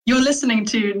listening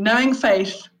to Knowing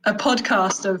Faith, a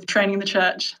podcast of Training the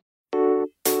Church.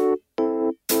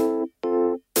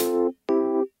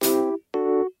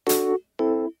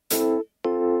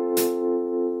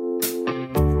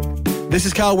 This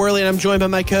is Kyle Worley, and I'm joined by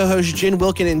my co-hosts Jen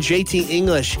Wilkin and JT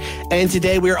English. And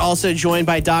today we are also joined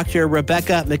by Dr.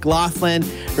 Rebecca McLaughlin.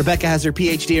 Rebecca has her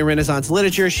PhD in Renaissance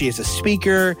literature. She is a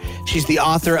speaker. She's the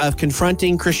author of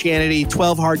Confronting Christianity,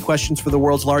 12 Hard Questions for the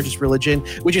World's Largest Religion,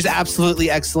 which is absolutely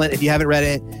excellent. If you haven't read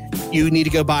it, you need to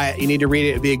go buy it. You need to read it.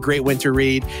 It'd be a great winter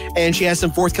read. And she has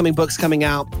some forthcoming books coming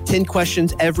out, 10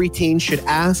 questions every teen should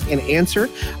ask and answer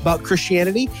about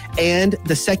Christianity, and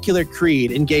The Secular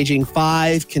Creed, engaging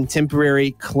 5 contemporary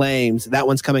claims. That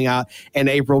one's coming out in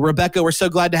April. Rebecca, we're so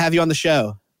glad to have you on the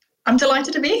show. I'm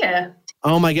delighted to be here.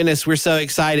 Oh my goodness, we're so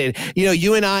excited. You know,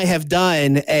 you and I have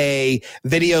done a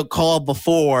video call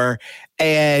before,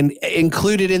 and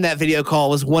included in that video call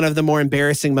was one of the more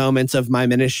embarrassing moments of my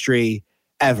ministry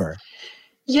ever.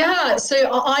 Yeah, so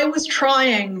I was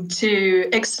trying to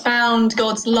expound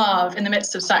God's love in the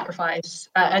midst of sacrifice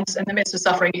and in the midst of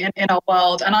suffering in our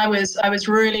world. And I was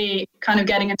really kind of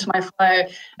getting into my flow.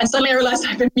 And suddenly I realized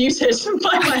I'd been muted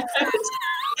by my host.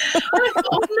 And I thought,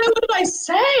 oh no, what did I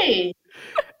say?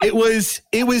 It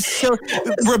was so,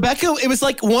 Rebecca, it was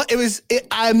like,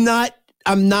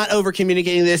 I'm not over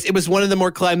communicating this. It was one of the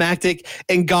more climactic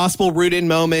and gospel rooted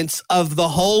moments of the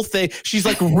whole thing. She's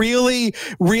like really,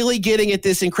 really getting at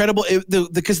this incredible,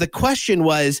 because the question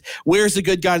was, where's the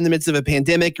good God in the midst of a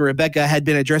pandemic? And Rebecca had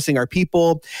been addressing our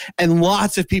people, and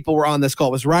lots of people were on this call.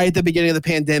 It was right at the beginning of the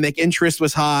pandemic. Interest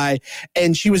was high,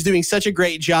 and she was doing such a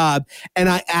great job. And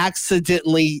I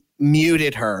accidentally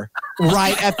muted her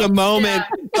right at the moment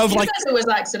of like, it was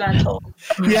accidental.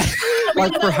 Yeah.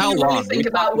 Like for how long? Really think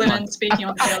about women speaking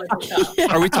on theology stuff.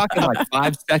 Are we talking like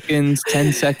 5 seconds,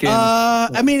 10 seconds?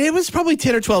 I mean, it was probably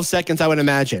 10 or 12 seconds, I would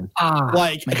imagine.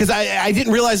 Because I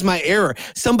didn't realize my error.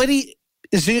 Somebody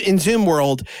in Zoom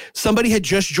world, somebody had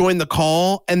just joined the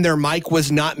call and their mic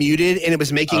was not muted and it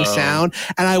was making sound.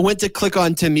 And I went to click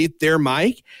on to mute their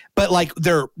mic, but like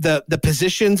the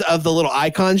positions of the little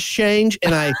icons change.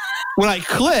 And when I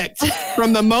clicked,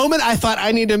 from the moment I thought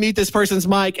I need to mute this person's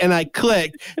mic and I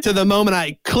clicked to the moment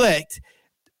I clicked,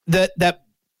 that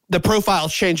the profile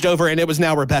changed over and it was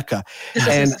now Rebecca. This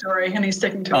is his story and he's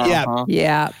sticking to it.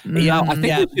 Yeah. I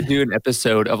think we should do an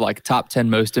episode of like top 10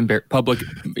 most public,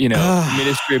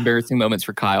 ministry embarrassing moments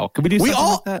for Kyle. Could we do something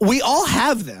like that? We all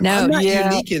have them. No, I'm not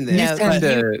unique in this.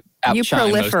 No, you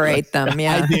proliferate them.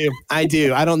 Yeah, I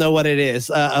do. I don't know what it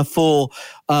is. A fool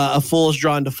is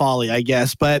drawn to folly, I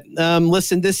guess. But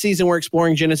listen, this season we're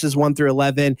exploring Genesis 1 through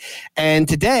 11. And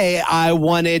today I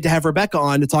wanted to have Rebecca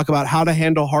on to talk about how to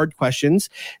handle hard questions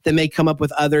that may come up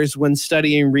with others when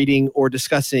studying, reading, or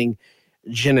discussing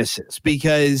Genesis.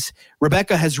 Because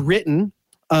Rebecca has written,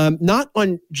 not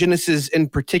on Genesis in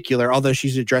particular, although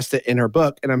she's addressed it in her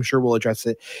book, and I'm sure we'll address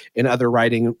it in other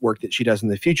writing work that she does in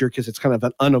the future, because it's kind of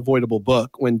an unavoidable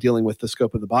book when dealing with the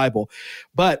scope of the Bible.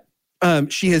 But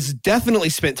she has definitely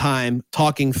spent time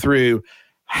talking through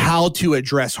how to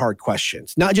address hard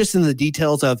questions, not just in the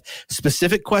details of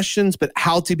specific questions, but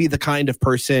how to be the kind of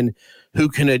person who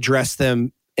can address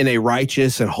them in a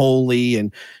righteous and holy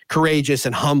and courageous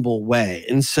and humble way.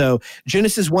 And so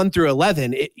Genesis 1 through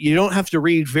 11, you don't have to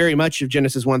read very much of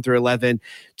Genesis 1 through 11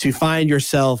 to find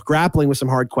yourself grappling with some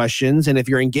hard questions. And if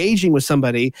you're engaging with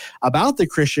somebody about the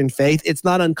Christian faith, it's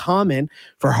not uncommon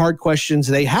for hard questions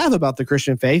they have about the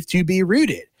Christian faith to be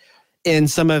rooted in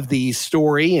some of the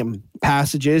story and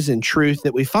passages and truth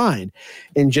that we find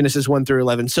in Genesis 1 through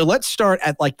 11. So let's start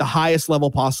at like the highest level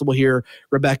possible here,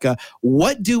 Rebecca.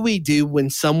 What do we do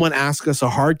when someone asks us a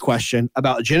hard question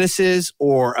about Genesis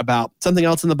or about something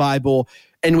else in the Bible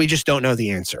and we just don't know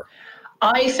the answer?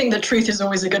 I think that truth is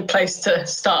always a good place to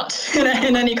start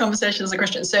in any conversation as a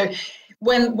Christian. So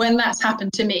when that's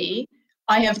happened to me,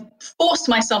 I have forced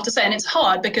myself to say, and it's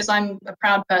hard because I'm a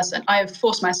proud person, I have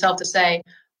forced myself to say,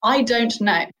 I don't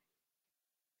know.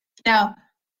 Now,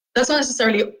 that's not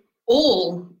necessarily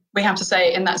all we have to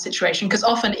say in that situation, because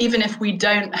often, even if we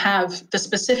don't have the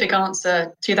specific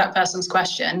answer to that person's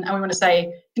question, and we want to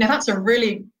say, that's a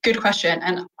really good question,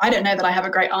 and I don't know that I have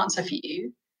a great answer for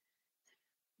you,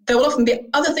 there will often be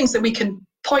other things that we can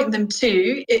point them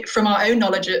to from our own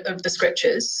knowledge of the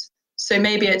scriptures. So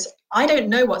maybe it's, I don't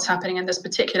know what's happening in this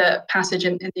particular passage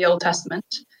in the Old Testament.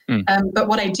 But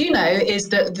what I do know is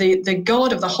that the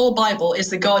God of the whole Bible is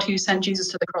the God who sent Jesus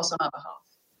to the cross on our behalf.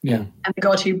 Yeah. And the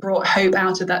God who brought hope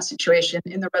out of that situation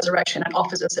in the resurrection and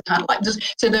offers us eternal life.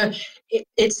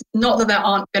 It's not that there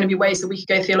aren't going to be ways that we could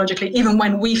go theologically, even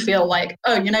when we feel like,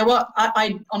 oh, you know what,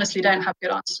 I honestly don't have a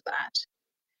good answer to that.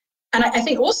 And I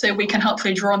think also we can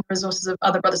helpfully draw on the resources of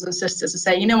other brothers and sisters to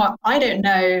say, you know what, I don't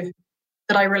know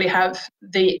that I really have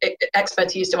the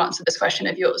expertise to answer this question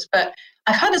of yours, but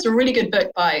I've heard there's a really good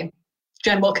book by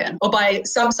Jen Wilkin or by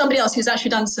somebody else who's actually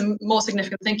done some more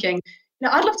significant thinking.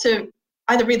 I'd love to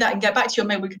either read that and get back to you, or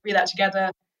maybe we could read that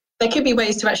together. There could be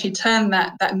ways to actually turn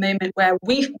that moment where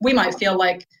we might feel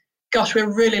like, gosh,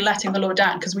 we're really letting the Lord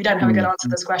down because we don't have a good answer to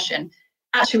this question.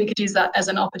 Actually, we could use that as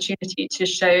an opportunity to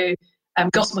show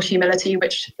gospel humility,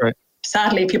 which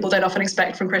sadly people don't often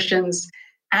expect from Christians,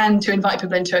 and to invite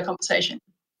people into a conversation.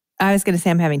 I was going to say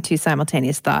I'm having two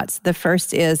simultaneous thoughts. The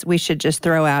first is we should just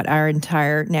throw out our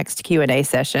entire next Q&A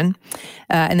session.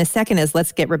 And the second is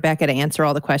let's get Rebecca to answer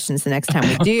all the questions the next time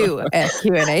we do a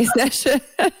Q&A session.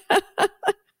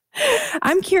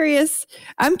 I'm curious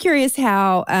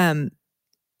how,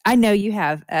 I know you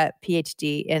have a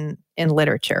PhD in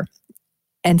literature.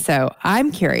 And so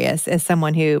I'm curious, as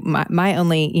someone who my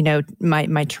only,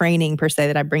 my training per se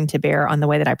that I bring to bear on the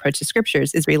way that I approach the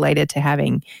scriptures is related to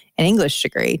having an English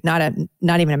degree, not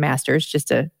even a master's, just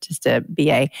a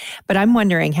BA. But I'm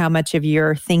wondering how much of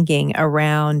your thinking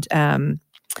around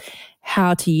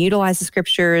how to utilize the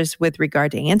scriptures with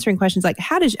regard to answering questions, like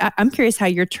I'm curious how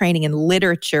your training in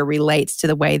literature relates to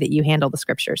the way that you handle the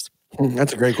scriptures.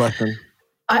 That's a great question.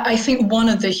 I think one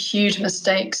of the huge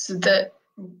mistakes that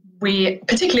we,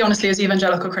 particularly honestly as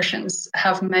evangelical Christians,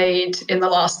 have made in the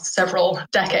last several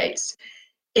decades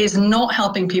is not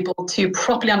helping people to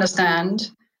properly understand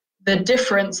the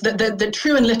difference, that the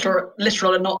true and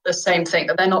literal are not the same thing,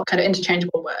 that they're not kind of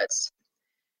interchangeable words.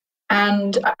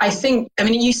 And I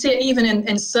mean, you see it even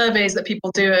in surveys that people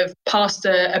do of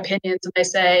pastor opinions, and they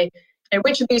say,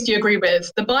 which of these do you agree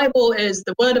with? The Bible is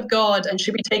the word of God and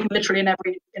should be taken literally in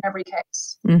every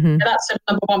case. Mm-hmm. That's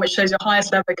number one, which shows your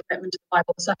highest level of commitment to the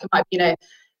Bible. The second might be,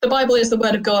 the Bible is the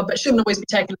word of God, but shouldn't always be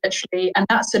taken literally. And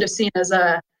that's sort of seen as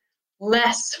a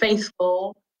less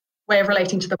faithful way of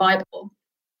relating to the Bible.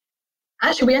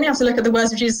 Actually, we only have to look at the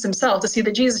words of Jesus himself to see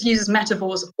that Jesus uses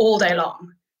metaphors all day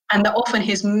long, and that often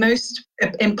his most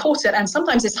important and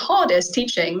sometimes his hardest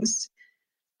teachings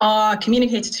are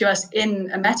communicated to us in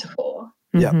a metaphor.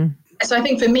 Yeah. So I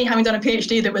think for me, having done a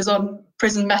PhD that was on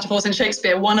prison metaphors in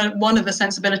Shakespeare, one of the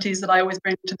sensibilities that I always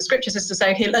bring to the scriptures is to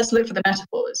say, okay, let's look for the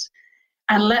metaphors.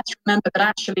 And let's remember that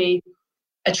actually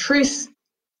a truth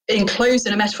enclosed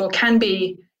in a metaphor can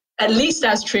be at least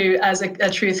as true as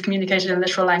a truth communicated in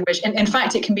literal language. And in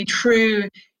fact, it can be true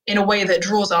in a way that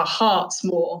draws our hearts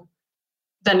more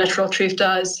than literal truth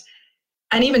does.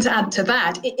 And even to add to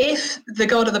that, if the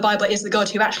God of the Bible is the God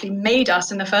who actually made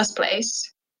us in the first place,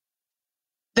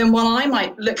 then while I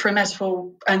might look for a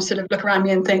metaphor and sort of look around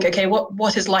me and think, okay,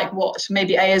 what is like what?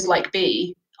 Maybe A is like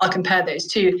B. I'll compare those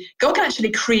two. God can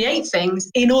actually create things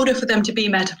in order for them to be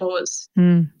metaphors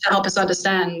to help us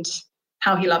understand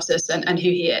how he loves us and who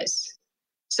he is.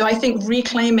 So I think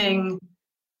reclaiming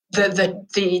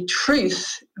the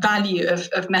truth value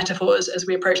of metaphors as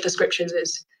we approach the scriptures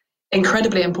is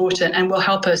incredibly important and will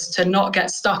help us to not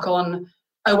get stuck on,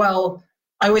 oh, well,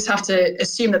 I always have to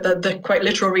assume that the quite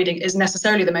literal reading is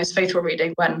necessarily the most faithful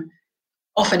reading, when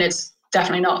often it's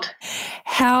definitely not.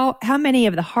 How many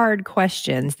of the hard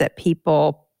questions that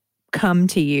people come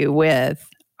to you with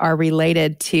are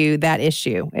related to that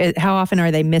issue? How often are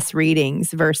they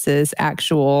misreadings versus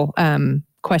actual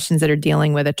questions that are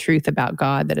dealing with a truth about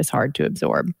God that is hard to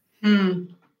absorb?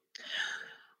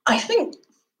 I think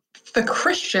for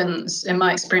Christians, in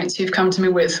my experience, who've come to me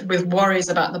with worries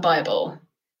about the Bible,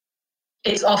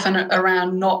 it's often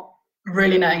around not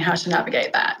really knowing how to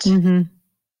navigate that. Mm-hmm.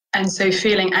 And so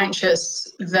feeling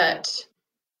anxious that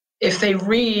if they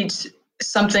read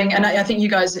something, and I think you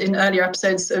guys in earlier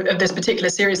episodes of this particular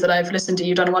series that I've listened to,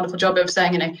 you've done a wonderful job of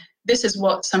saying, this is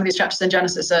what some of these chapters in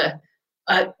Genesis are.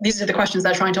 These are the questions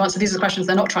they're trying to answer. These are the questions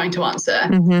they're not trying to answer.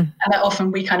 Mm-hmm. And that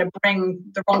often we kind of bring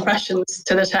the wrong questions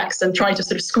to the text and try to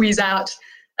sort of squeeze out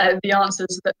the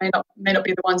answers that may not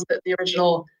be the ones that the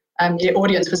original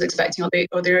audience was expecting,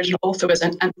 or the original author was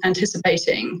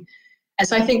anticipating. And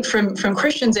so I think from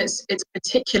Christians, it's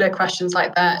particular questions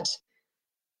like that.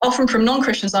 Often from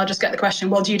non-Christians, I'll just get the question,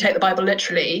 well, do you take the Bible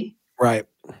literally? Right.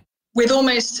 With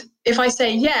almost, if I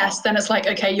say yes, then it's like,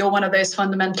 okay, you're one of those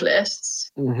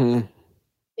fundamentalists. Mm-hmm.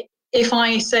 If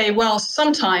I say, well,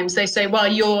 sometimes they say, well,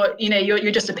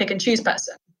 you're just a pick and choose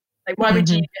person. Like, why would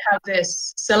you have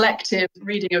this selective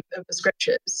reading of the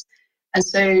scriptures? And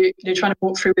so, trying to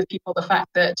walk through with people the fact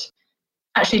that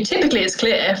actually typically it's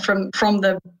clear from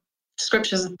the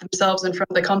scriptures themselves and from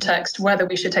the context whether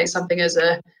we should take something as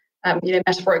a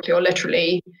metaphorically or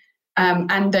literally.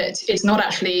 and that it's not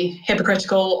actually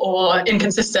hypocritical or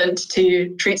inconsistent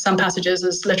to treat some passages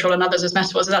as literal and others as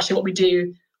metaphors. It's actually what we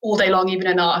do all day long, even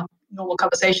in our normal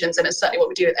conversations, and it's certainly what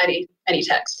we do with any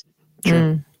text.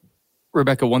 Sure.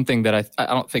 Rebecca, one thing that I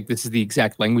don't think this is the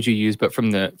exact language you use, but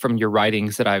from your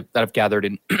writings that I've gathered,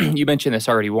 and you mentioned this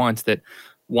already once, that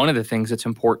one of the things that's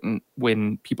important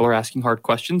when people are asking hard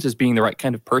questions is being the right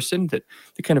kind of person, that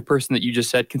the kind of person that you just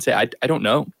said can say, I don't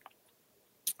know.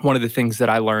 One of the things that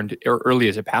I learned early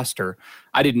as a pastor,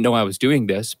 I didn't know I was doing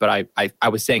this, but I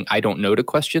was saying I don't know to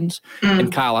questions.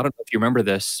 And Kyle, I don't know if you remember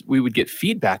this, we would get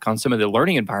feedback on some of the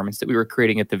learning environments that we were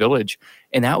creating at the Village.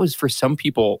 And that was for some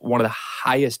people, one of the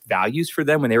highest values for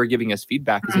them when they were giving us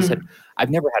feedback, is they said,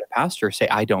 I've never had a pastor say,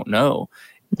 I don't know.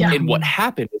 Yeah. And what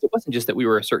happened is it wasn't just that we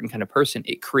were a certain kind of person.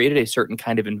 It created a certain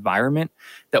kind of environment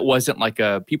that wasn't like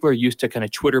people are used to kind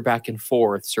of Twitter back and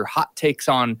forths or hot takes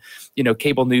on,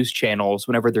 cable news channels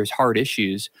whenever there's hard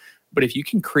issues. But if you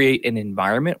can create an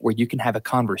environment where you can have a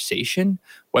conversation,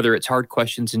 whether it's hard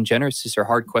questions in Genesis or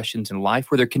hard questions in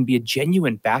life, where there can be a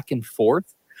genuine back and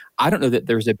forth, I don't know that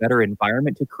there's a better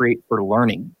environment to create for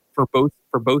learning for both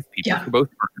people, for both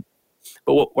partners.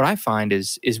 But what I find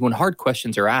is when hard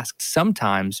questions are asked,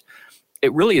 sometimes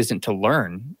it really isn't to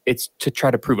learn; it's to try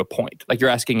to prove a point. Like you're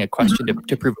asking a question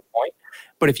to prove a point.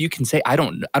 But if you can say, "I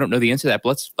don't know the answer to that,"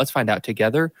 but let's find out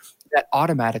together, that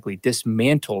automatically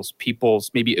dismantles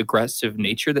people's maybe aggressive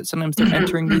nature that sometimes they're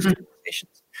entering these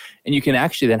conversations, and you can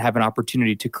actually then have an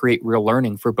opportunity to create real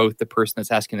learning for both the person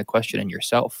that's asking the question and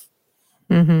yourself.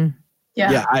 Mm-hmm.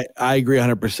 Yeah, I agree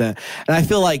 100%. And I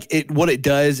feel like what it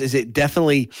does is it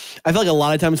definitely, I feel like a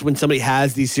lot of times when somebody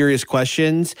has these serious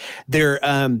questions, they're,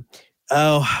 I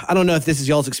don't know if this is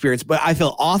y'all's experience, but I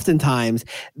feel oftentimes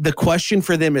the question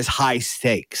for them is high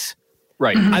stakes.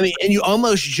 Right. I mean, and you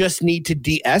almost just need to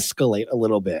de-escalate a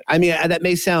little bit. I mean, that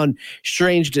may sound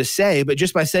strange to say, but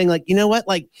just by saying like, you know what,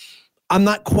 like, I'm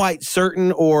not quite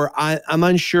certain, or I'm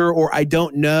unsure, or I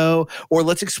don't know, or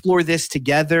let's explore this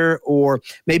together, or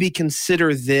maybe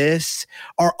consider this,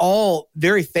 are all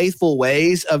very faithful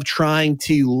ways of trying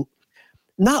to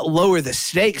not lower the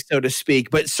stakes, so to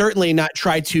speak, but certainly not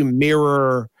try to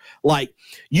mirror, like,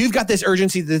 you've got this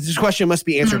urgency that this question must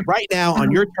be answered right now on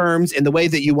your terms and the way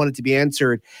that you want it to be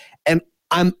answered. And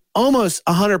I'm almost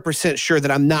 100% sure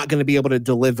that I'm not going to be able to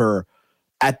deliver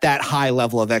at that high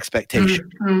level of expectation.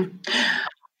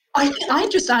 I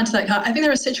just add to that, I think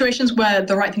there are situations where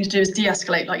the right thing to do is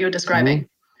de-escalate, like you're describing.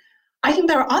 I think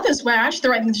there are others where actually the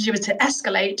right thing to do is to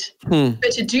escalate,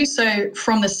 but to do so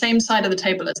from the same side of the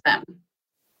table as them.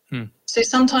 So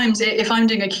sometimes if I'm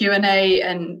doing a Q&A,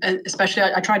 and especially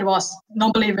I try to ask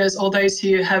non-believers or those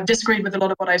who have disagreed with a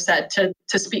lot of what I've said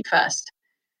to speak first.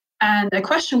 And a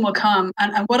question will come,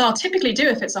 and what I'll typically do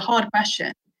if it's a hard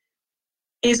question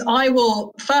is I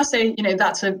will first say,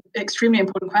 that's an extremely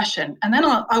important question. And then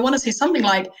I want to say something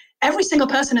like, every single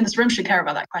person in this room should care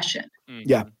about that question.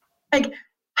 Yeah. Like,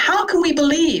 how can we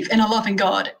believe in a loving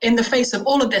God in the face of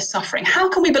all of this suffering? How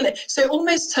can we believe? So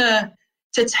almost to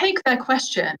take their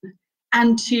question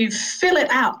and to fill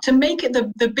it out, to make it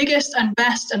the biggest and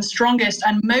best and strongest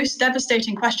and most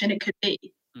devastating question it could be,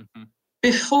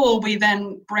 before we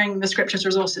then bring the scripture's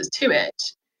resources to it.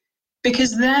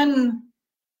 Because then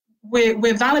we're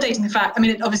validating the fact,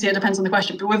 obviously it depends on the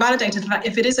question, but we're validating the fact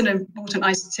if it is an important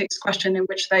IC6 question in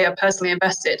which they are personally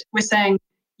invested, we're saying,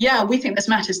 yeah, we think this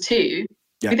matters too.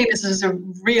 Yeah. We think this is a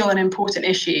real and important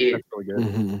issue. That's really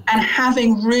good. And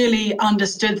having really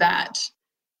understood that,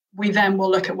 we then will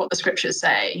look at what the scriptures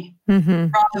say,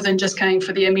 rather than just going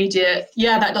for the immediate,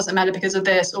 that doesn't matter because of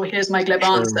this, or here's my glib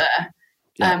answer.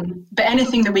 Yeah. But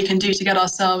anything that we can do to get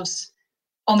ourselves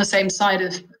on the same side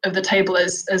of the table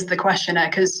as the questioner,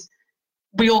 because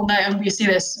we all know, and we see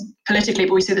this politically,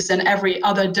 but we see this in every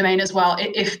other domain as well.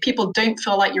 If people don't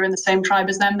feel like you're in the same tribe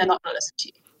as them, they're not going to listen to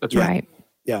you. That's right.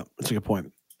 Yeah, that's a good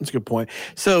point.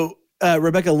 So,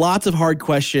 Rebecca, lots of hard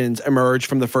questions emerge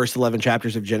from the first 11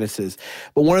 chapters of Genesis.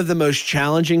 But one of the most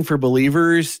challenging for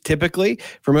believers, typically,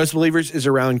 for most believers, is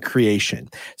around creation.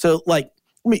 So,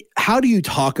 how do you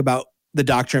talk about the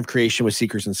doctrine of creation with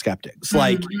seekers and skeptics?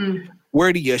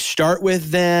 Where do you start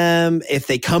with them? If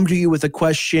they come to you with a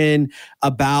question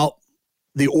about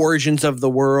the origins of the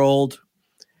world,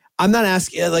 I'm not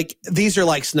asking, these are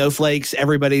like snowflakes.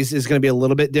 Everybody's is going to be a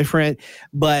little bit different.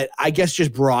 But I guess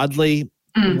just broadly,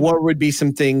 what would be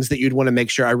some things that you'd want to make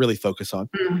sure I really focus on?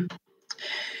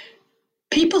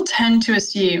 People tend to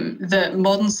assume that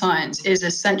modern science is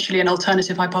essentially an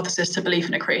alternative hypothesis to belief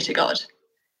in a creator God.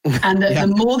 And that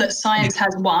the more that science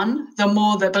has won, the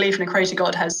more that belief in a creator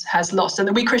God has lost. And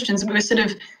that we Christians, we're sort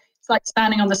of, it's like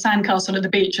standing on the sandcastle at the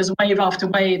beach as wave after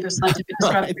wave of scientific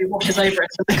discovery washes over it,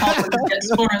 and the carbon gets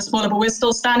smaller and smaller, but we're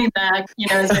still standing there,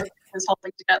 as if it's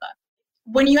holding together.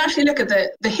 When you actually look at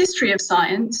the history of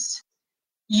science,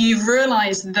 you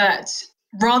realize that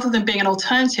rather than being an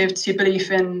alternative to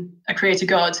belief in a creator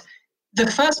God, the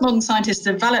first modern scientists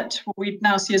developed what we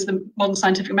now see as the modern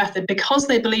scientific method because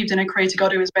they believed in a creator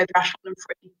God who was both rational and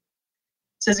free.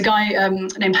 So there's a guy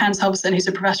named Hans Halvorsen, who's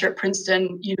a professor at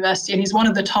Princeton University, and he's one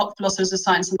of the top philosophers of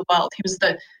science in the world. He was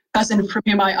the person from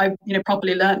whom I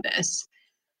properly learned this.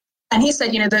 And he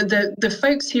said, the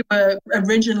folks who were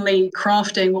originally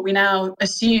crafting what we now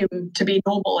assume to be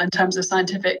normal in terms of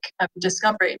scientific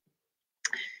discovery,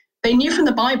 they knew from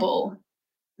the Bible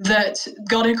that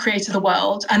God had created the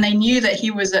world, and they knew that he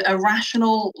was a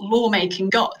rational, law-making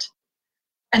God.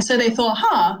 And so they thought,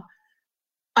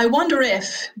 I wonder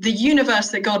if the universe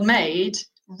that God made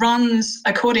runs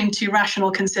according to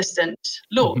rational, consistent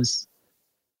laws.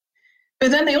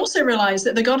 But then they also realized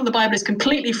that the God of the Bible is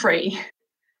completely free.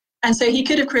 And so he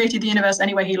could have created the universe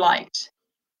any way he liked.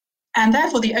 And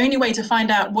therefore, the only way to find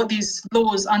out what these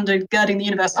laws undergirding the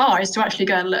universe are is to actually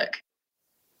go and look.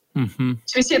 Mm-hmm.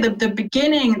 So we see at the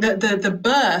beginning, the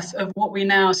birth of what we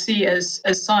now see as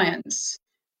science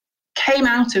came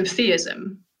out of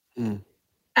theism. Mm.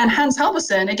 And Hans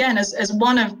Halvorsen, again, as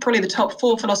one of probably the top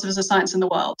 4 philosophers of science in the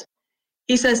world,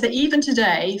 he says that even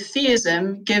today,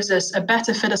 theism gives us a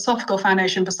better philosophical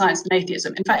foundation for science than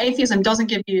atheism. In fact, atheism doesn't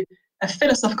give you a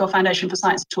philosophical foundation for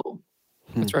science at all.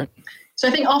 That's right. So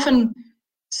I think often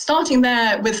starting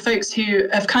there with folks who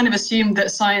have kind of assumed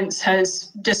that science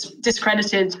has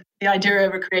discredited the idea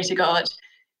of a creator God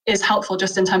is helpful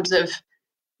just in terms of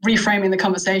reframing the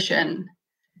conversation.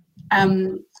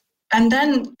 And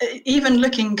then even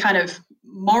looking kind of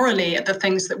morally at the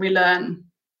things that we learn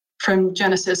from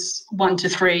Genesis 1 to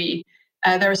 3,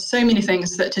 there are so many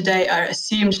things that today are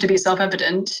assumed to be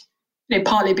self-evident,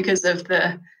 partly because of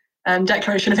the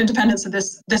Declaration of Independence of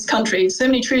this country. So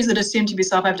many truths that are assumed to be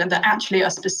self-evident that actually are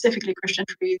specifically Christian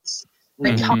truths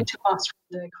that come to us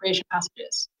from the creation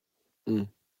passages. Mm.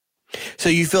 So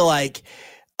you feel like,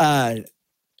 I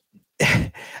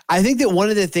think that one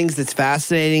of the things that's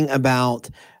fascinating about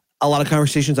a lot of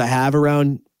conversations I have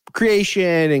around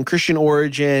creation and Christian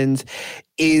origins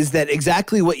is that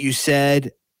exactly what you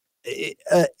said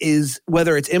is,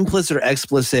 whether it's implicit or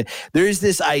explicit, there is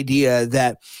this idea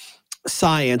that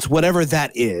science, whatever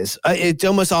that is, it's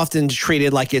almost often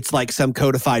treated like it's like some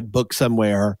codified book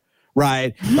somewhere,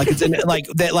 right? Like it's like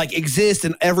that, like exists,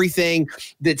 and everything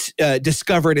that's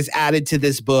discovered is added to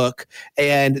this book,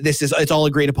 and it's all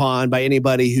agreed upon by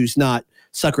anybody who's not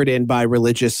suckered in by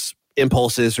religious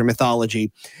impulses or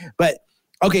mythology. But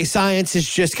okay, science has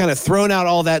just kind of thrown out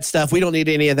all that stuff. We don't need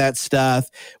any of that stuff.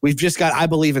 We've just got, I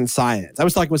believe in science. I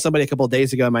was talking with somebody a couple of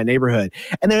days ago in my neighborhood,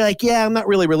 and they're like, yeah, I'm not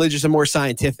really religious. I'm more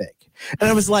scientific. And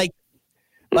I was like,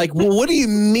 well, what do you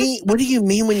mean? What do you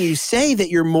mean when you say that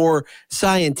you're more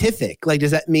scientific? Like,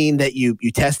 does that mean that you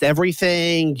test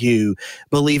everything? You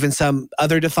believe in some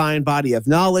other defined body of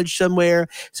knowledge somewhere?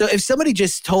 So if somebody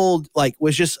just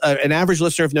was just an average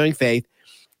listener of Knowing Faith,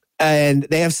 and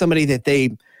they have somebody that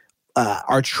they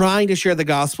are trying to share the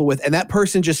gospel with, and that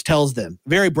person just tells them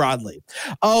very broadly,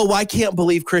 oh, I can't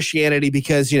believe Christianity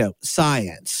because,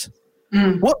 science.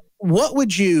 Mm. What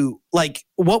would you like?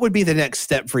 What would be the next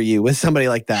step for you with somebody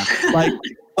like that?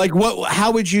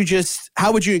 How would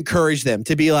you encourage them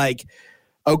to be like,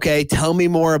 okay, tell me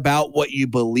more about what you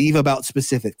believe about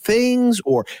specific things,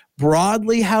 or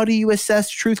broadly, how do you assess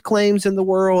truth claims in the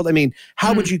world? I mean,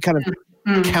 how would you kind of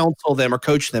counsel them or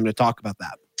coach them to talk about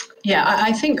that? Yeah,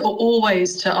 I think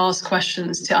always to ask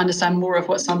questions to understand more of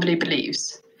what somebody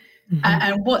believes. Mm-hmm.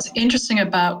 And what's interesting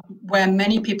about where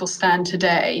many people stand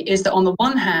today is that on the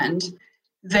one hand,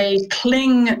 they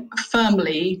cling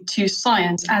firmly to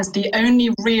science as the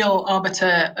only real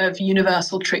arbiter of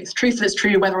universal truth that's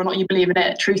true whether or not you believe in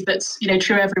it, truth that's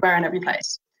true everywhere and every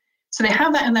place. So they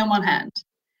have that in their one hand.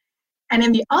 And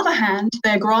in the other hand,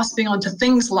 they're grasping onto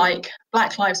things like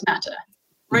Black Lives Matter.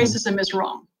 Racism is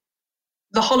wrong.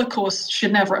 The Holocaust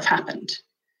should never have happened.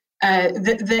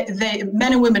 Men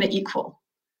and women are equal.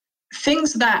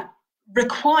 Things that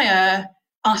require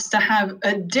us to have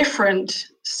a different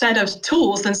set of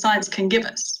tools than science can give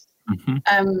us.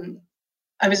 Mm-hmm.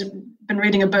 Been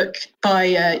reading a book by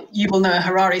Yuval Noah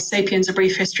Harari, Sapiens: A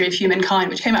Brief History of Humankind,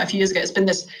 which came out a few years ago. It's been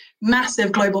this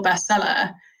massive global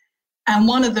bestseller. And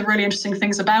one of the really interesting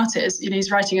things about it is, he's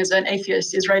writing as an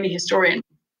atheist Israeli historian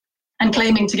and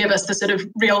claiming to give us the sort of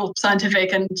real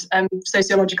scientific and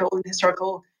sociological and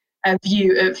historical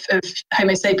view of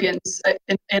Homo sapiens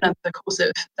in the course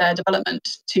of their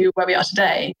development to where we are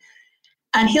today.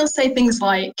 And he'll say things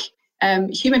like,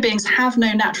 human beings have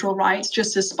no natural rights,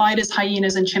 just as spiders,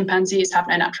 hyenas, and chimpanzees have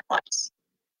no natural rights.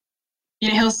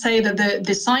 He'll say that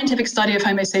the scientific study of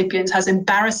Homo sapiens has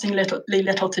embarrassingly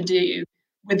little to do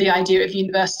with the idea of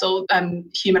universal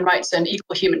human rights and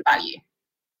equal human value.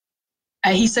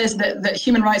 He says that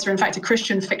human rights are in fact a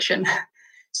Christian fiction.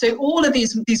 So all of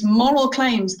these moral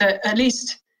claims that at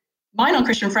least my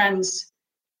non-Christian friends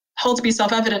hold to be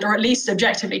self-evident, or at least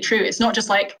objectively true. It's not just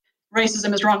like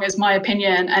racism is wrong is my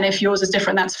opinion, and if yours is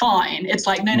different, that's fine. It's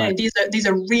like, no, these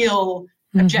are real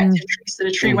objective truths that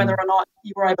are true, whether or not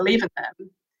you or I believe in them.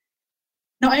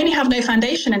 Not only have no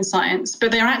foundation in science,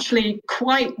 but they're actually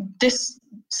quite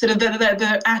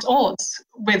they're at odds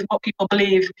with what people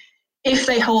believe if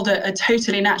they hold a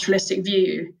totally naturalistic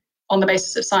view on the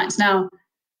basis of science. Now,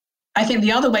 I think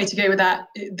the other way to go with that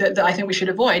I think we should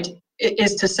avoid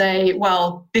is to say,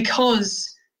 well, because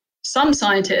some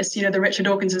scientists, the Richard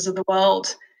Dawkinses of the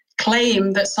world,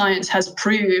 claim that science has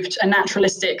proved a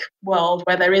naturalistic world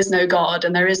where there is no God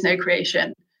and there is no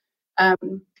creation,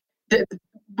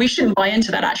 we shouldn't buy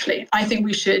into that, actually. I think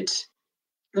we should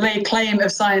lay claim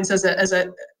of science as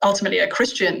ultimately a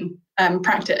Christian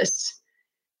practice,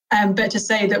 but to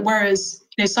say that whereas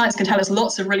science can tell us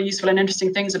lots of really useful and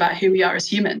interesting things about who we are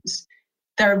as humans,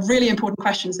 there are really important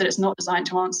questions that it's not designed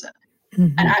to answer.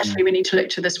 And actually, we need to look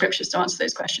to the scriptures to answer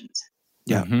those questions.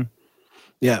 Yeah. Mm-hmm.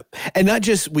 Yeah. And not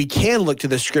just we can look to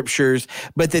the scriptures,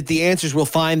 but that the answers we'll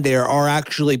find there are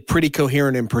actually pretty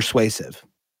coherent and persuasive.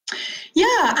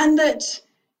 Yeah. And that,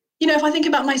 if I think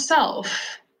about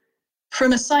myself,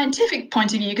 from a scientific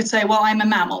point of view, you could say, well, I'm a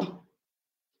mammal.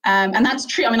 And that's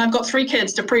true. I mean, I've got 3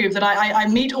 kids to prove that I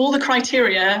meet all the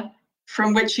criteria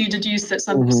from which you deduce that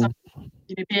some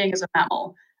being is a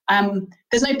mammal.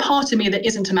 There's no part of me that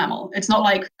isn't a mammal. It's not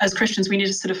like as Christians we need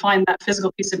to sort of find that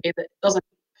physical piece of me that doesn't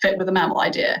fit with the mammal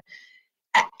idea.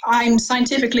 I'm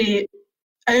scientifically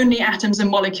only atoms and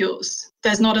molecules.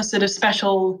 There's not a sort of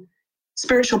special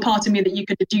spiritual part of me that you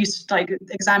could deduce,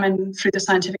 examine through the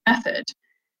scientific method.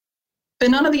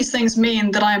 But none of these things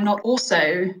mean that I am not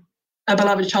also a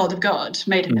beloved child of God,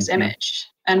 made in his image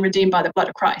and redeemed by the blood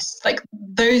of Christ.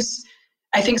 Those,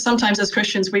 I think sometimes as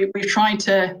Christians, we've tried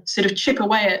to sort of chip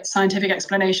away at scientific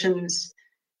explanations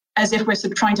as if we're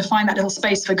sort of trying to find that little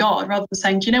space for God, rather than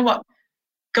saying, do you know what?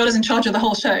 God is in charge of the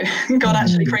whole show. God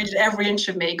actually created every inch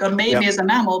of me. God made me as a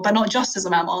mammal, but not just as a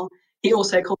mammal. He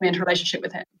also called me into relationship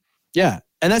with him. Yeah.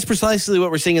 And that's precisely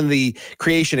what we're seeing in the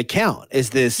creation account, is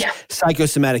this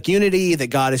psychosomatic unity, that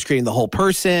God is creating the whole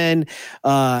person,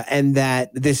 and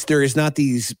that there is not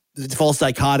these false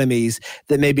dichotomies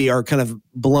that maybe are kind of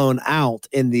blown out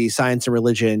in the science and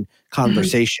religion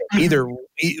conversation, either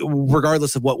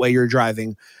regardless of what way you're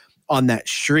driving on that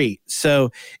street.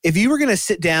 So if you were going to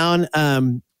sit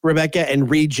down, Rebecca, and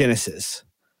read Genesis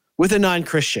with a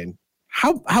non-Christian,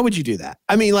 how would you do that?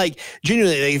 I mean,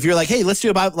 genuinely, if you're like, hey, let's do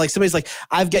a Bible, somebody's like,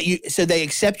 I've got you. So they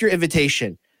accept your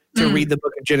invitation to read the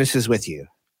book of Genesis with you.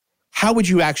 How would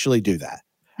you actually do that?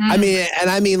 I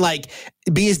mean,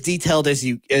 be as detailed as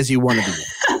you want to be.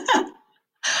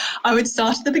 I would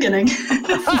start at the beginning.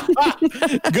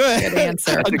 Good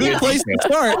answer. A good place to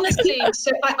start. Honestly,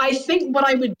 so I think what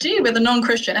I would do with a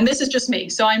non-Christian, and this is just me,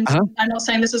 so I'm not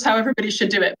saying this is how everybody should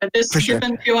do it, but this,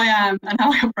 given who I am and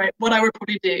how I operate, what I would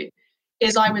probably do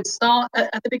is I would start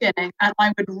at the beginning and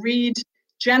I would read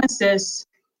Genesis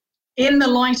in the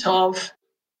light of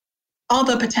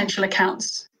other potential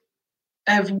accounts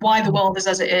of why the world is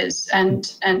as it is and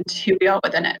who we are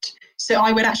within it. So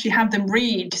I would actually have them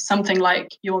read something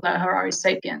like, you all know Harari's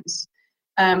Sapiens,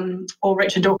 or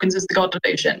Richard Dawkins' The God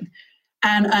Delusion.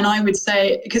 And I would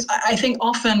say, because I think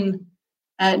often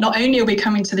not only are we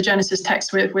coming to the Genesis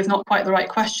text with not quite the right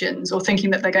questions, or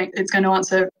thinking that it's going to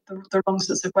answer the wrong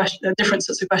sorts of questions, the different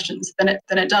sorts of questions than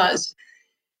it does,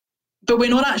 but we're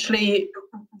not actually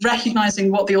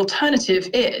recognizing what the alternative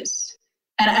is.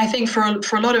 And I think for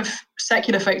a lot of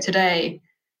secular folk today,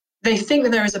 they think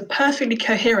that there is a perfectly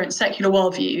coherent secular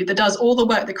worldview that does all the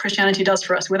work that Christianity does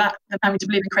for us without them having to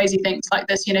believe in crazy things like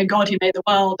this, God who made the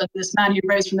world and this man who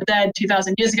rose from the dead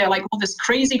 2,000 years ago, all this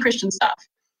crazy Christian stuff.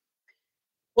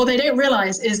 What they don't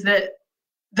realize is that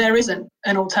there is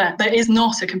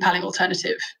not a compelling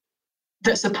alternative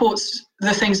that supports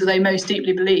the things that they most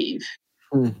deeply believe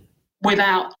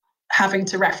without having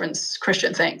to reference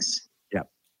Christian things. Yeah.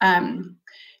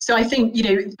 So I think,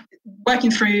 working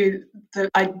through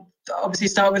I obviously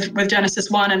start with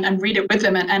Genesis 1 and read it with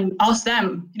them and ask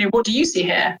them, what do you see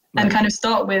here? Right. And kind of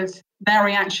start with their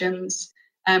reactions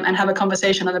and have a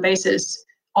conversation on the basis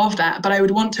of that. But I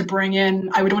would want to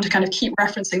kind of keep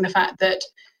referencing the fact that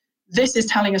this is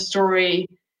telling a story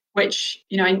which,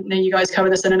 I know you guys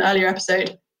covered this in an earlier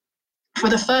episode. For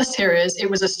the first hearers, it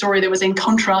was a story that was in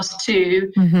contrast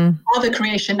to other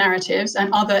creation narratives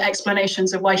and other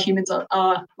explanations of why humans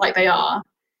are like they are.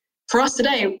 For us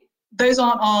today, those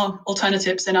aren't our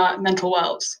alternatives in our mental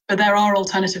worlds, but there are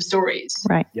alternative stories.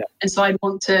 Right. Yeah. And so I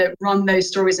want to run those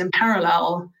stories in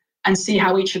parallel and see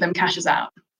how each of them cashes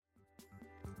out.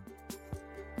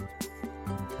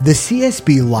 The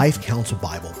CSB Life Counsel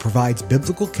Bible provides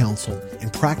biblical counsel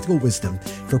and practical wisdom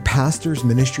for pastors,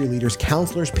 ministry leaders,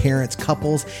 counselors, parents,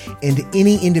 couples, and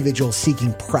any individual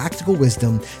seeking practical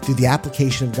wisdom through the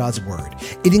application of God's Word.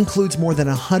 It includes more than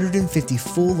 150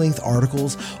 full-length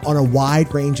articles on a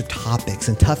wide range of topics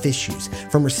and tough issues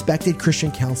from respected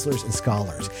Christian counselors and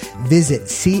scholars. Visit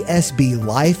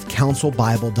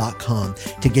csblifecounselbible.com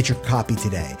to get your copy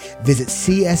today. Visit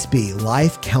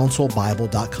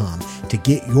csblifecounselbible.com to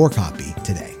get your copy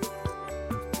today.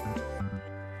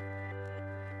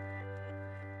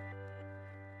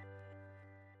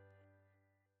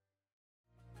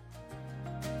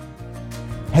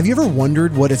 Have you ever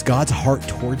wondered what is God's heart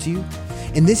towards you?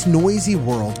 In this noisy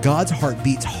world, God's heart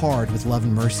beats hard with love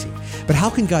and mercy. But how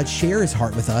can God share his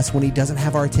heart with us when he doesn't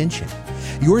have our attention?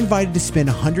 You're invited to spend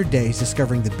 100 days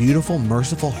discovering the beautiful,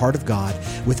 merciful heart of God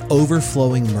with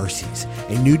Overflowing Mercies,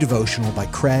 a new devotional by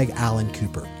Craig Allen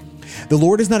Cooper. The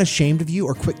Lord is not ashamed of you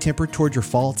or quick-tempered toward your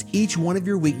faults. Each one of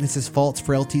your weaknesses, faults,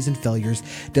 frailties, and failures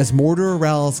does more to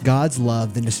arouse God's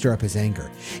love than to stir up his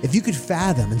anger. If you could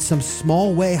fathom in some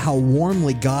small way how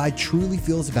warmly God truly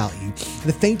feels about you,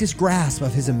 the faintest grasp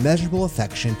of his immeasurable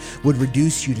affection would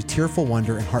reduce you to tearful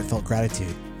wonder and heartfelt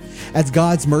gratitude. As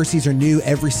God's mercies are new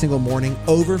every single morning,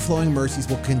 Overflowing Mercies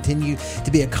will continue to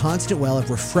be a constant well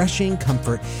of refreshing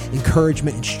comfort,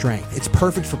 encouragement, and strength. It's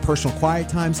perfect for personal quiet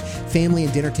times, family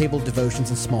and dinner table devotions,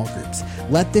 and small groups.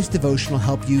 Let this devotional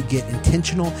help you get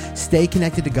intentional, stay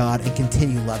connected to God, and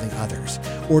continue loving others.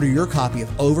 Order your copy of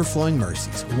Overflowing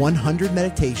Mercies, 100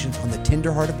 Meditations on the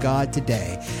Tender Heart of God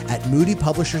today at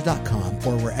moodypublishers.com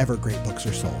or wherever great books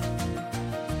are sold.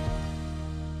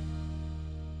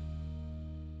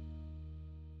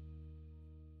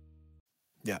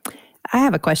 Yeah. I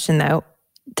have a question though.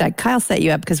 Kyle set you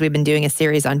up because we've been doing a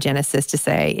series on Genesis to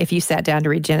say if you sat down to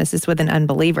read Genesis with an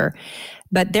unbeliever.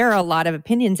 But there are a lot of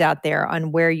opinions out there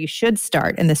on where you should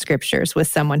start in the scriptures with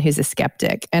someone who's a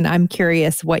skeptic. And I'm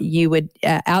curious what you would,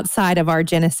 outside of our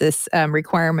Genesis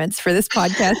requirements for this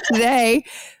podcast today,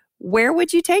 where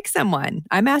would you take someone?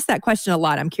 I'm asked that question a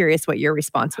lot. I'm curious what your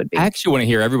response would be. I actually want to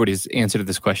hear everybody's answer to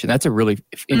this question. That's a really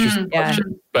interesting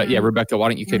question. But yeah, Rebecca, why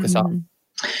don't you kick us off?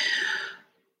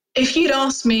 If you'd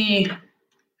asked me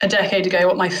a decade ago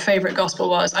what my favorite gospel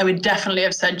was, I would definitely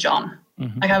have said John.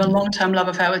 I have a long-term love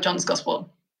affair with John's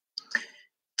gospel.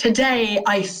 Today,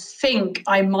 I think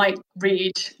I might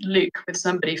read Luke with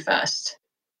somebody first.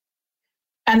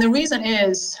 And the reason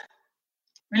is,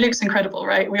 Luke's incredible,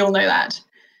 right? We all know that.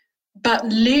 But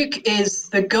Luke is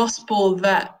the gospel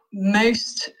that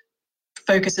most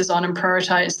focuses on and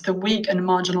prioritizes the weak and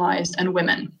marginalized and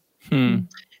women. And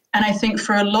I think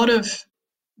for a lot of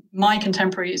my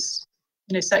contemporaries,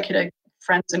 secular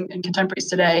friends and contemporaries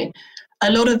today, a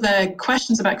lot of their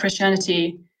questions about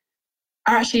Christianity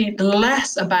are actually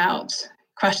less about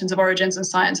questions of origins and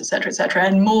science, et cetera,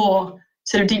 and more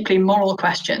sort of deeply moral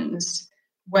questions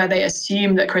where they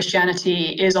assume that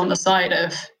Christianity is on the side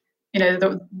of,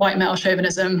 the white male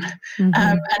chauvinism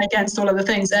and against all of the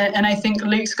things. And I think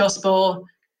Luke's gospel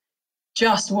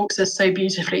just walks us so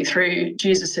beautifully through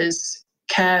Jesus's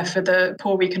care for the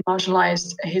poor, weak, and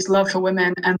marginalized, his love for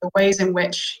women, and the ways in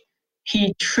which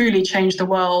he truly changed the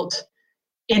world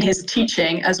in his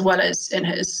teaching as well as in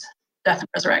his death and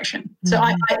resurrection. So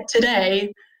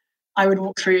today, I would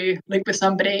walk through Luke with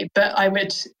somebody, but I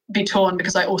would be torn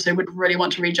because I also would really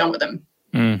want to read John with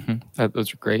them.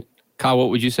 Those are great. Kyle, what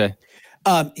would you say?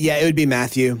 It would be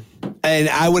Matthew. And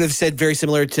I would have said very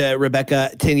similar to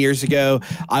Rebecca 10 years ago.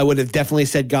 I would have definitely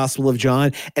said Gospel of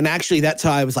John. And actually, that's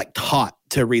how I was taught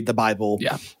to read the Bible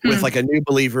with a new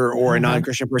believer or a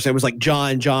non-Christian person. It was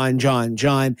John.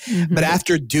 But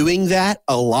after doing that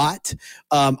a lot,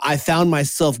 I found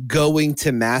myself going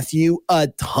to Matthew a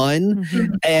ton.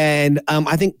 And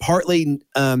I think partly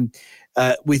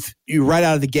with you right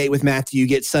out of the gate with Matthew, you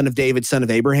get son of David, son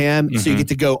of Abraham. So you get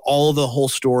to go all the whole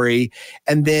story.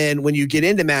 And then when you get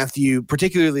into Matthew,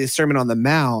 particularly the Sermon on the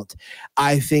Mount,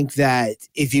 I think that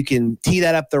if you can tee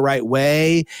that up the right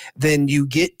way, then you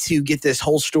get to get this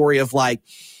whole story of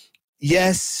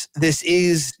yes, this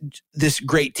is this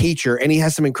great teacher, and he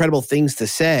has some incredible things to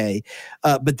say.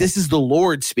 But this is the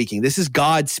Lord speaking. This is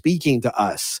God speaking to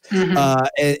us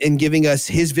and giving us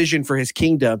his vision for his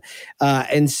kingdom.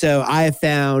 And so I have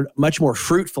found much more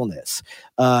fruitfulness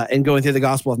in going through the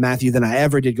Gospel of Matthew than I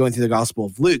ever did going through the Gospel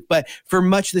of Luke. But for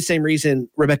much the same reason,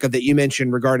 Rebecca, that you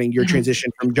mentioned regarding your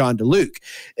transition from John to Luke,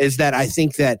 is that I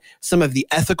think that some of the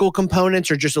ethical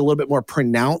components are just a little bit more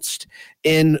pronounced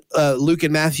in Luke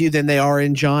and Matthew than they are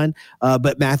in John.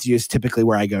 But Matthew is typically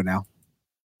where I go now.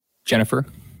 Jennifer?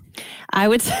 I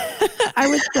would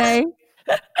say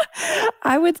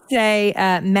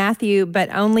Matthew, but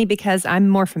only because I'm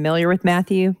more familiar with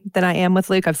Matthew than I am with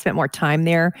Luke. I've spent more time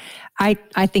there. I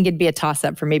think it'd be a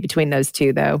toss-up for me between those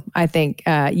two, though. I think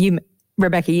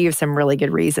Rebecca, you have some really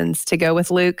good reasons to go with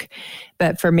Luke,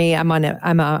 but for me, I'm on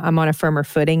a firmer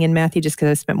footing in Matthew just because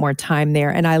I spent more time there,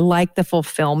 and I like the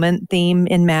fulfillment theme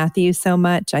in Matthew so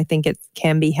much. I think it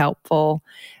can be helpful,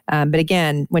 but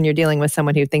again, when you're dealing with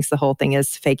someone who thinks the whole thing is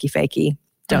fakey,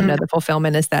 don't know the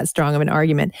fulfillment is that strong of an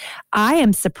argument. I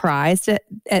am surprised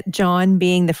at John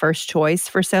being the first choice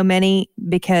for so many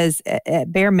because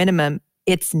at bare minimum,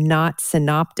 it's not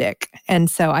synoptic, and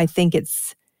so I think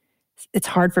it's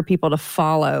hard for people to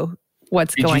follow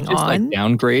what's going on. Like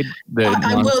downgrade the.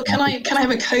 I will. Can I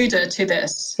have a coda to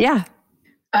this? Yeah.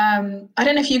 I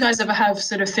don't know if you guys ever have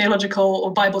sort of theological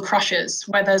or Bible crushes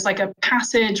where there's like a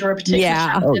passage or a particular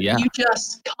chapter that you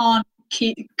just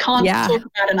can't talk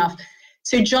about enough.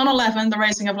 So John 11, the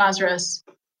raising of Lazarus.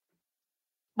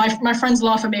 My friends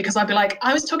laugh at me because I'd be like,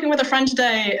 I was talking with a friend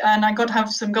today and I got to have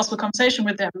some gospel conversation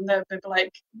with them. They'd be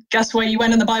like, guess where you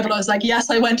went in the Bible? I was like, yes,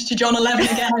 I went to John 11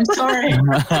 again. I'm sorry.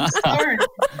 I'm sorry.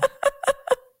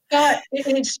 But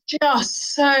it's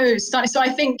just so stunning. So I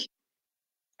think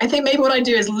maybe what I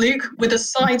do is Luke with a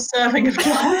side serving of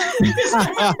John.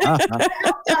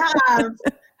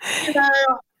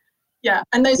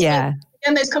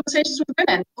 And those conversations with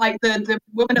women, like the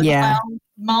woman at the well,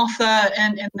 Martha,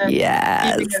 and in the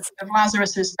evening of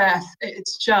Lazarus's death.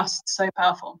 It's just so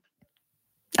powerful.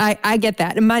 I get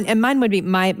that. And mine would be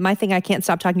my thing I can't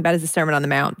stop talking about is the Sermon on the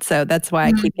Mount. So that's why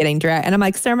I keep getting dragged. And I'm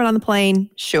like, Sermon on the Plain,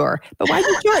 sure. But why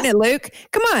you shorten it, Luke?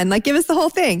 Come on, like give us the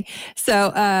whole thing.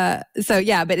 So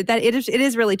yeah, but it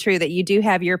is really true that you do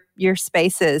have your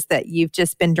spaces that you've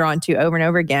just been drawn to over and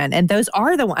over again. And those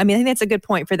are the ones. I mean, I think that's a good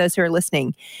point for those who are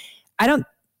listening.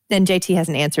 And JT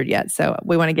hasn't answered yet, so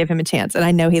we want to give him a chance. And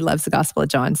I know he loves the Gospel of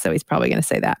John, so he's probably going to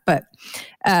say that. But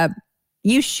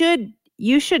you should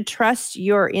trust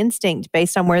your instinct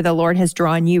based on where the Lord has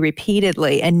drawn you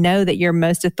repeatedly, and know that your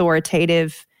most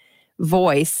authoritative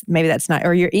voice, maybe that's not,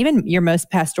 or your most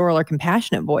pastoral or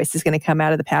compassionate voice is going to come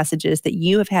out of the passages that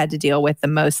you have had to deal with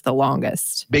the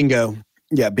longest. Bingo.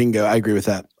 Yeah, bingo. I agree with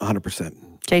that 100%.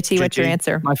 JT, what's your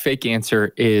answer? My fake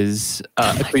answer is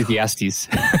Ecclesiastes.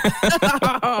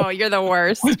 Oh, you're the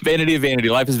worst. Vanity of vanity.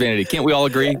 Life is vanity. Can't we all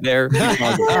agree there?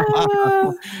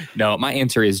 No, my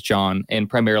answer is John, and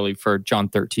primarily for John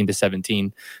 13 to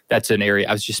 17. That's an area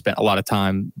I've just spent a lot of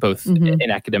time, both in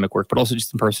academic work, but also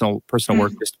just in personal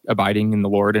work, just abiding in the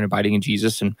Lord and abiding in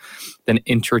Jesus, and then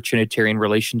inter-Trinitarian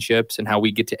relationships and how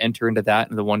we get to enter into that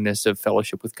and the oneness of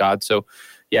fellowship with God. So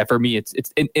yeah, for me, it's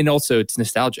also it's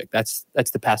nostalgic. That's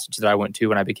the passage that I went to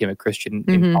when I became a Christian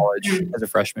in college as a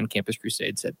freshman. Campus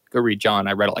Crusade said, "Go read John."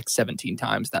 I read it like 17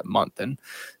 times that month, and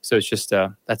so it's just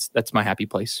that's my happy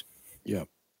place. Yeah.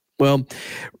 Well,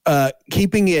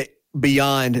 keeping it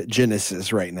beyond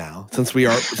Genesis right now, since we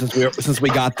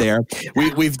got there,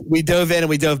 we dove in and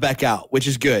we dove back out, which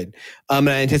is good. And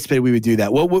I anticipated we would do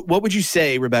that. What would you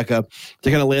say, Rebecca, to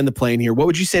kind of land the plane here? What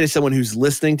would you say to someone who's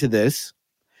listening to this,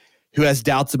 who has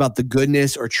doubts about the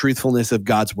goodness or truthfulness of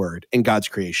God's word and God's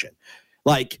creation?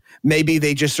 Like maybe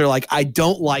they just are like, I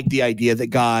don't like the idea that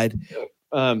God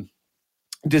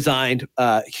designed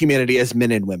humanity as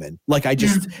men and women. Like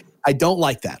I don't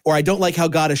like that, or I don't like how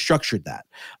God has structured that,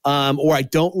 or I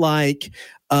don't like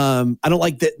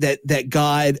that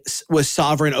God was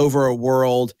sovereign over a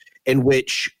world in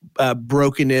which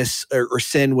brokenness or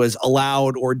sin was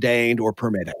allowed, ordained, or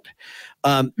permitted.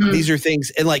 These are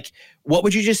things, and like, what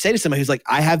would you just say to somebody who's like,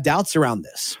 I have doubts around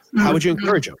this? How would you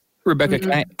encourage them? Rebecca,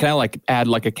 can I like add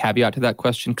like a caveat to that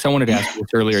question? Because I wanted to ask you this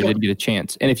earlier, I didn't get a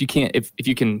chance. And if you can't, if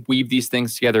you can weave these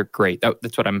things together, great.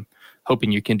 That's what I'm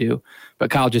hoping you can do. But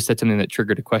Kyle just said something that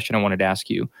triggered a question I wanted to ask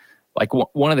you. Like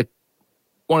one of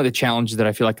the challenges that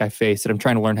I feel like I face, that I'm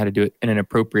trying to learn how to do it in an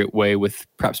appropriate way with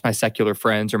perhaps my secular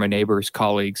friends or my neighbors,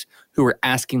 colleagues who are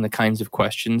asking the kinds of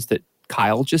questions that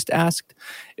Kyle just asked,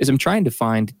 is I'm trying to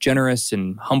find generous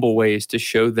and humble ways to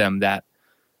show them that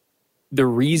the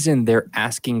reason they're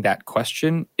asking that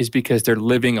question is because they're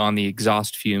living on the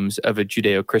exhaust fumes of a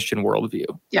Judeo-Christian worldview.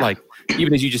 Yeah. Like,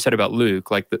 even as you just said about Luke,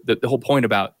 like the whole point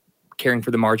about caring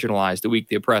for the marginalized, the weak,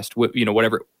 the oppressed,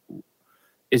 whatever,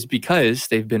 is because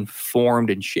they've been formed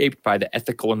and shaped by the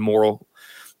ethical and moral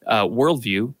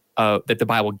worldview that the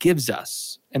Bible gives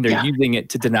us, and they're using it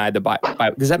to deny the Bible.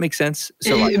 Does that make sense?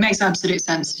 It makes absolute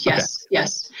sense. Yes,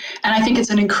 yes. And I think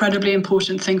it's an incredibly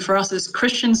important thing for us as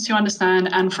Christians to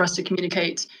understand and for us to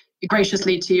communicate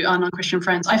graciously to our non-Christian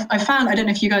friends. I found, I don't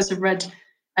know if you guys have read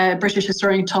British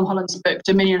historian Tom Holland's book,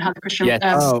 Dominion, How the Christian,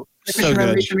 the Christian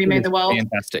Revolution Remade the World.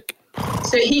 Fantastic.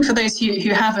 So he, for those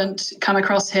who haven't come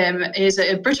across him, is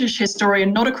a British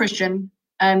historian, not a Christian,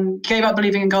 gave up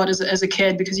believing in God as a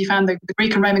kid because he found the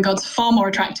Greek and Roman gods far more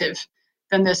attractive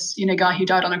than this, guy who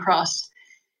died on a cross.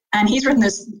 And he's written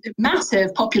this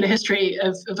massive popular history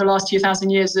of the last 2,000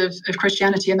 years of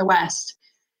Christianity in the West.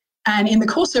 And in the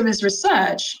course of his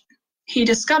research, he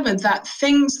discovered that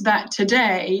things that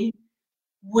today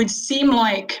would seem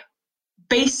like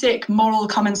basic moral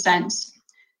common sense,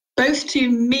 both to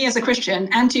me as a Christian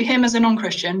and to him as a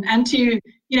non-Christian and to,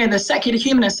 the secular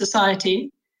humanist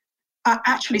society, are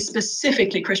actually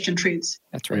specifically Christian truths.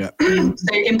 That's right.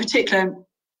 So in particular,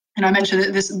 I mentioned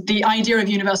that the idea of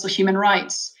universal human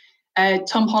rights,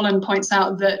 Tom Holland points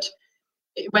out that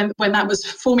when that was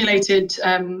formulated,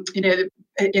 in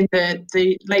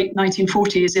the late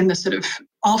 1940s, in the sort of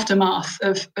aftermath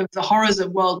of the horrors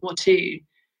of World War II,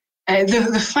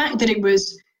 the fact that it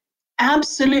was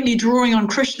absolutely drawing on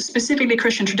specifically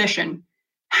Christian tradition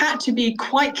had to be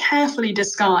quite carefully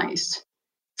disguised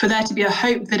for there to be a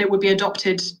hope that it would be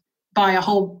adopted by a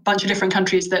whole bunch of different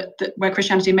countries that where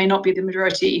Christianity may not be the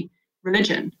majority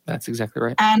religion. That's exactly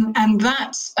right. And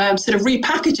that sort of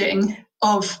repackaging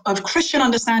of Christian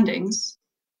understandings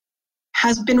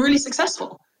has been really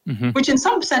successful, which in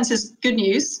some sense is good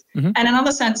news, and in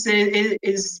another sense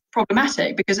is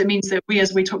problematic because it means that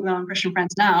as we talk with our Christian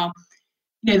friends now,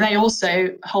 they also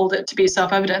hold it to be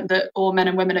self-evident that all men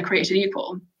and women are created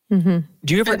equal. Do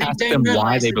you ever ask them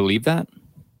why they believe that?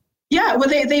 Yeah, well,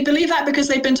 they believe that because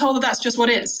they've been told that that's just what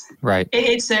it is. Right.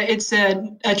 It's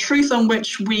a truth on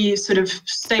which we sort of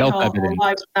stake our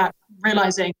lives without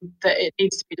realizing that it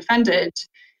needs to be defended.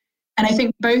 And I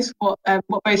think both what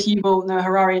both Yuval Noah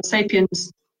Harari and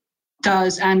Sapiens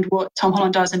does and what Tom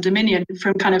Holland does in Dominion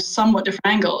from kind of somewhat different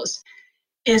angles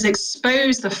is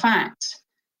expose the fact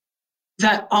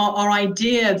that our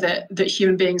idea that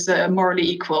human beings are morally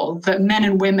equal, that men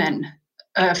and women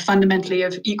are fundamentally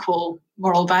of equal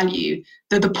moral value,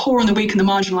 that the poor and the weak and the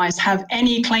marginalized have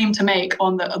any claim to make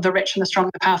on the rich and the strong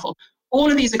and the powerful. All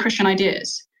of these are Christian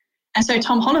ideas. And so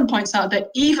Tom Holland points out that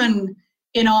even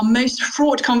in our most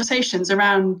fraught conversations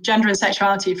around gender and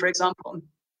sexuality, for example,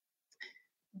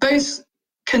 both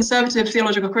conservative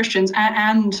theological Christians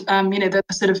and the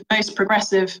sort of most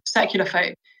progressive secular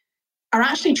folk are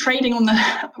actually trading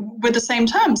with the same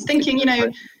terms, thinking,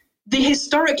 the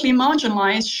historically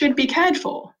marginalized should be cared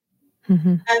for.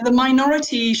 The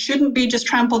minority shouldn't be just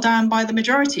trampled down by the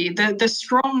majority. The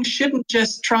strong shouldn't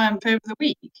just triumph over the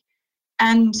weak.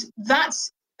 And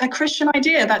that's a Christian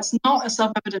idea. That's not a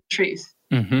self-evident truth.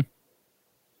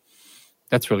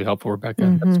 That's really helpful,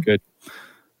 Rebecca. That's good.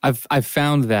 I've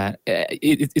found that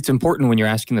it's important when you're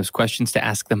asking those questions to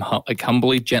ask them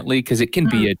humbly, gently, because it can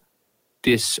be a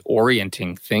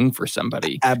disorienting thing for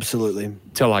somebody. Absolutely.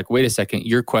 To wait a second,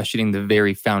 you're questioning the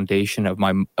very foundation of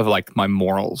my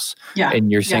morals. Yeah.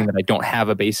 And you're saying that I don't have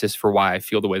a basis for why I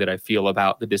feel the way that I feel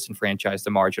about the disenfranchised, the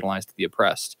marginalized, the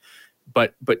oppressed.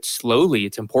 But slowly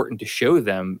it's important to show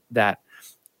them that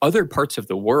other parts of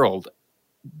the world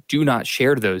do not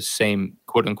share those same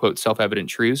quote unquote self-evident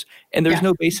truths. And there's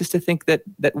no basis to think that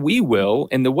we will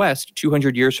in the West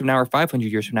 200 years from now or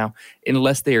 500 years from now,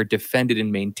 unless they are defended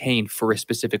and maintained for a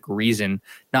specific reason,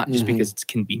 not just because it's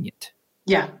convenient.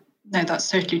 Yeah, no, that's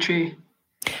totally true.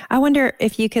 I wonder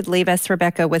if you could leave us,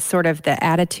 Rebecca, with sort of the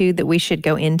attitude that we should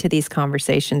go into these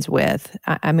conversations with.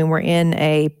 I mean, we're in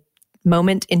a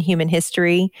moment in human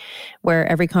history where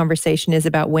every conversation is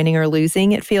about winning or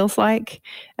losing, it feels like,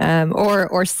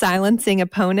 or silencing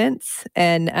opponents.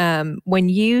 And when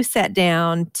you sat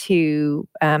down to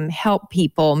help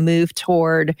people move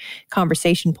toward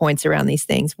conversation points around these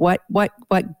things, what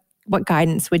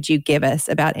guidance would you give us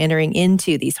about entering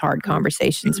into these hard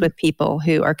conversations with people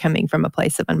who are coming from a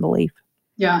place of unbelief?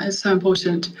 Yeah, it's so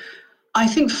important. I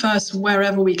think first,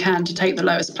 wherever we can, to take the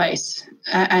lowest place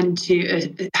and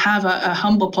to have a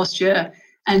humble posture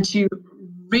and to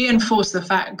reinforce the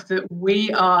fact that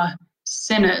we are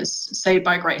sinners saved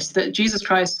by grace, that Jesus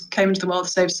Christ came into the world to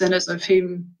save sinners, of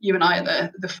whom you and I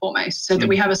are the foremost, so that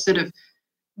we have a sort of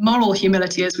moral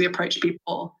humility as we approach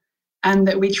people, and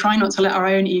that we try not to let our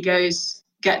own egos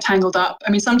get tangled up.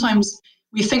 I mean, sometimes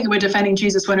we think that we're defending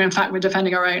Jesus when in fact we're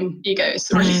defending our own egos,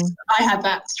 or at least I had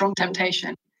that strong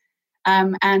temptation.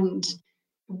 And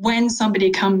when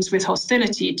somebody comes with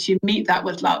hostility, to meet that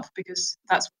with love, because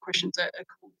that's what Christians are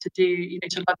called to do,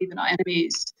 to love even our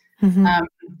enemies.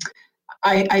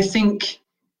 I think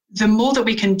the more that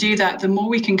we can do that, the more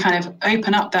we can kind of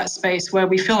open up that space where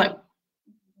we feel like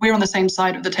we're on the same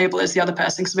side of the table as the other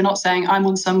person, because we're not saying I'm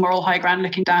on some moral high ground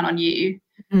looking down on you.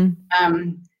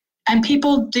 And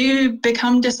people do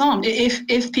become disarmed.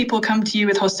 If people come to you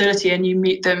with hostility and you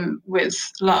meet them with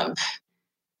love,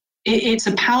 it's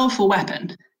a powerful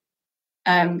weapon.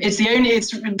 It's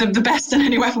the best and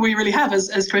only weapon we really have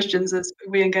as Christians as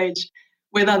we engage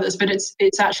with others, but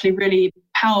it's actually really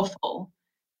powerful.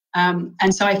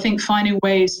 And so I think finding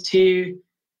ways to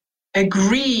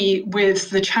agree with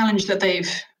the challenge that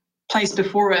they've placed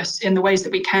before us in the ways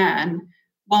that we can,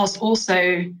 whilst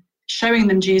also showing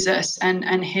them Jesus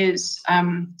and his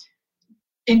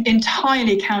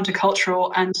entirely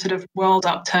countercultural and sort of world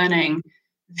upturning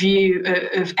view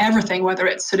of everything, whether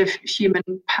it's sort of human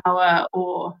power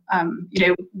or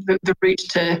the route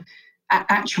to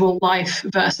actual life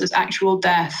versus actual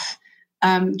death,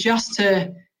 just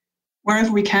to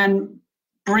wherever we can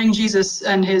bring Jesus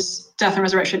and his death and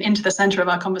resurrection into the center of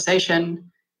our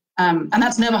conversation. And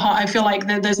that's never hard. I feel like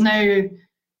there's no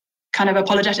kind of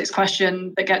apologetics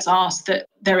question that gets asked that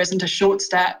there isn't a short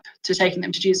step to taking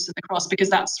them to Jesus at the cross, because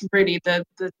that's really the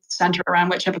center around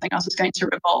which everything else is going to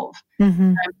revolve.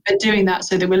 But doing that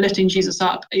so that we're lifting Jesus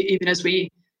up even as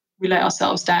we lay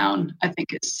ourselves down, I think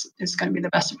is going to be the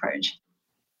best approach.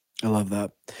 I love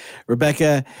that.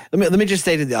 Rebecca, let me just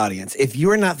say to the audience, if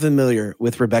you are not familiar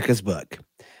with Rebecca's book,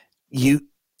 you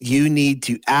need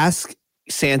to ask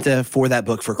Santa for that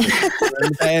book for Christmas.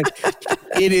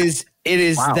 It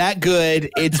is wow. That good.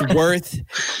 It's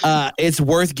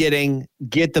worth getting.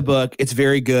 Get the book. It's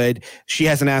very good. She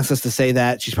hasn't asked us to say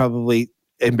that. She's probably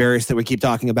embarrassed that we keep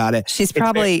talking about it. She's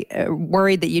probably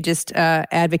worried that you just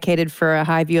advocated for a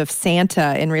high view of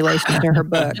Santa in relation to her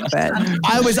book. But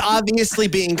I was obviously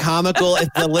being comical. If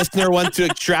the listener wants to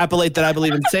extrapolate that I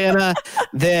believe in Santa,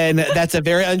 then that's a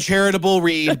very uncharitable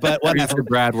read. But whatever,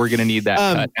 Brad, we're going to need that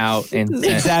cut out.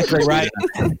 Exactly right.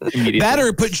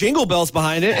 Better put jingle bells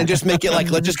behind it and just make it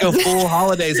like, let's just go full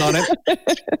holidays on it.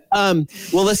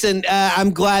 Well, listen,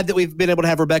 I'm glad that we've been able to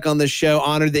have Rebecca on this show.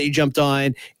 Honored that you jumped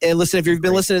on. And listen, if you've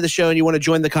been listening to the show and you want to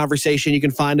join the conversation, you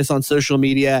can find us on social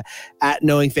media at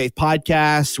Knowing Faith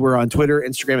Podcast. We're on Twitter,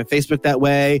 Instagram, and Facebook that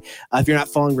way. If you're not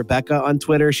following Rebecca on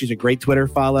Twitter, she's a great Twitter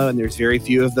follow, and there's very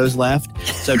few of those left.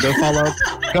 So go follow,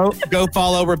 go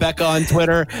follow Rebecca on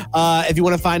Twitter. If you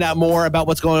want to find out more about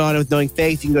what's going on with Knowing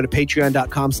Faith, you can go to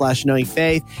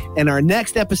patreon.com/knowingfaith. In our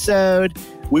next episode,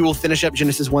 we will finish up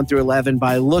Genesis 1-11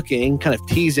 by kind of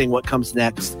teasing what comes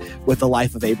next with the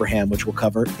life of Abraham, which we'll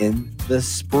cover in the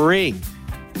spring.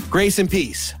 Grace and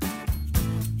peace